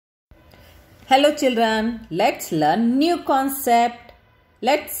Hello children, let's learn new concept.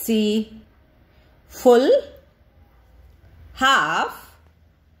 Let's see. Full, half,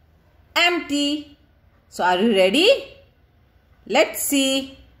 empty. So are you ready? Let's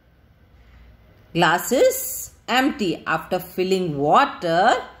see. Glass is empty. After filling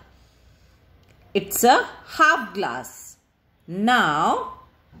water, it's a half glass. Now,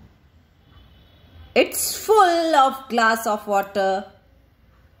 it's full of glass of water.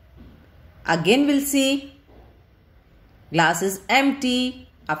 Again we'll see. Glass is empty.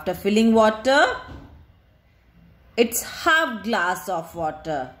 After filling water, it's half glass of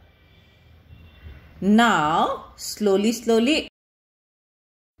water. Now, slowly,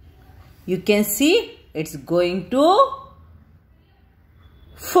 you can see it's going to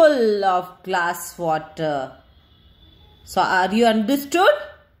full of glass water. So, are you understood?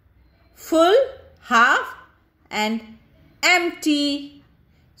 Full, half and empty.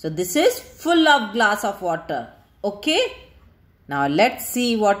 So, this is full of glass of water. Okay. Now, let's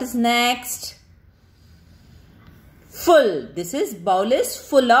see what is next. Full. This is bowl is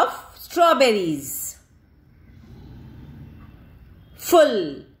full of strawberries.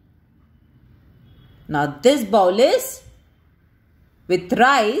 Full. Now, this bowl is with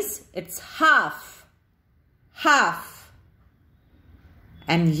rice. It's half. Half.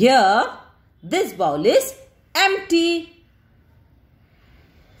 And here, this bowl is empty.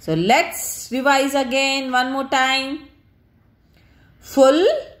 So, let's revise again one more time. Full,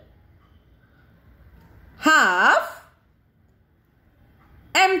 half,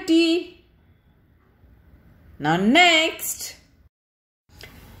 empty. Now, next.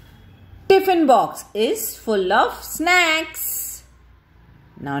 Tiffin box is full of snacks.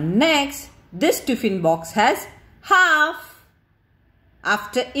 Now, next. This tiffin box has half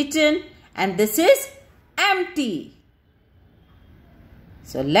after eaten and this is empty.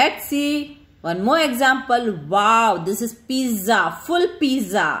 So, let's see one more example. Wow, this is pizza, full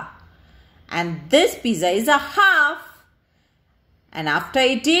pizza. And this pizza is a half. And after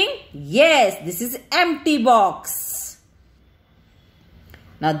eating, yes, this is empty box.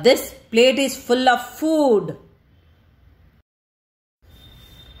 Now, this plate is full of food.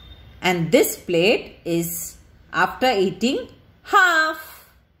 And this plate is after eating half.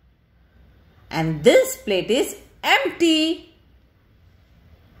 And this plate is empty.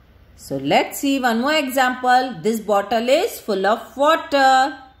 So, let's see one more example. This bottle is full of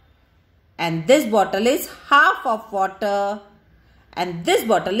water. And this bottle is half of water. And this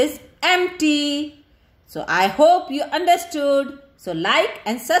bottle is empty. So, I hope you understood. So, like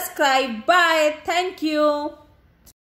and subscribe. Bye. Thank you.